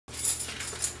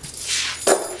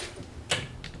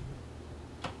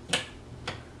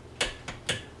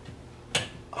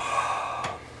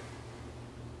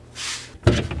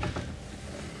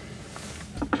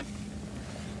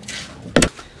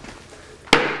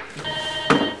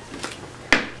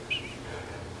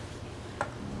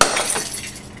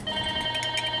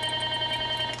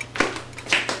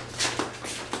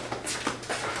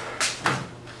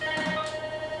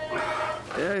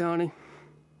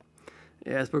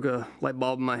just broke a light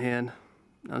bulb in my hand.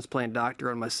 I was playing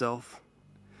doctor on myself.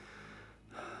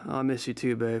 Oh, I miss you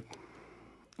too, babe.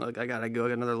 Look, I gotta go. I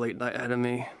got another late night ahead of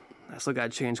me. I still gotta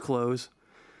change clothes.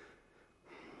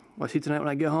 Will I see you tonight when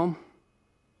I get home?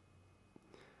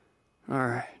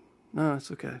 Alright. No,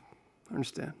 it's okay. I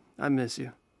understand. I miss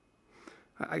you.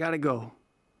 I gotta go.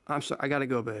 I'm sorry. I gotta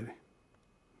go, baby.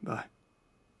 Bye.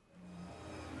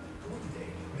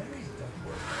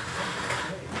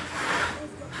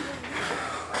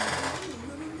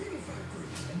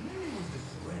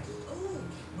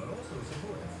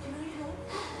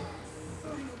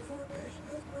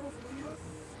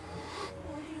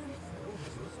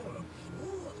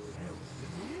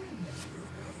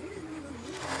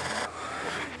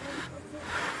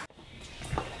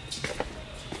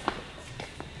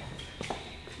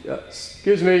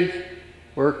 Excuse me,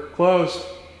 we're closed.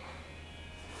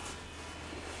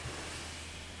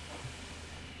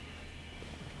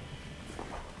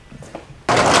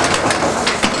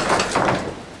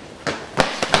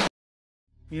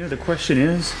 You know, the question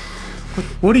is,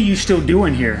 what are you still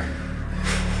doing here?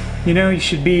 You know, you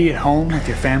should be at home with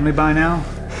your family by now,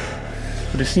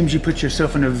 but it seems you put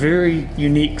yourself in a very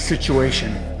unique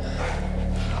situation.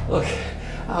 Look,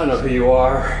 I don't know who you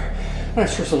are. I'm not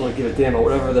sure someone will give a damn about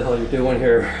whatever the hell you're doing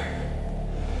here.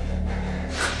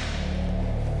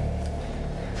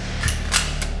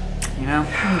 You know,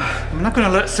 I'm not gonna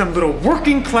let some little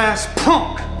working class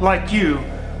punk like you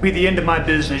be the end of my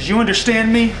business. You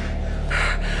understand me?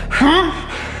 Huh?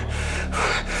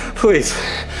 Please.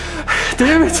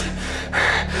 Damn it.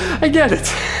 I get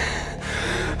it.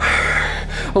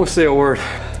 I won't say a word.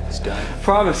 It's done.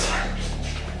 Promise.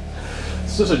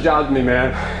 It's just a job to me,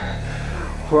 man.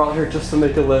 We're out here just to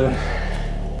make a living.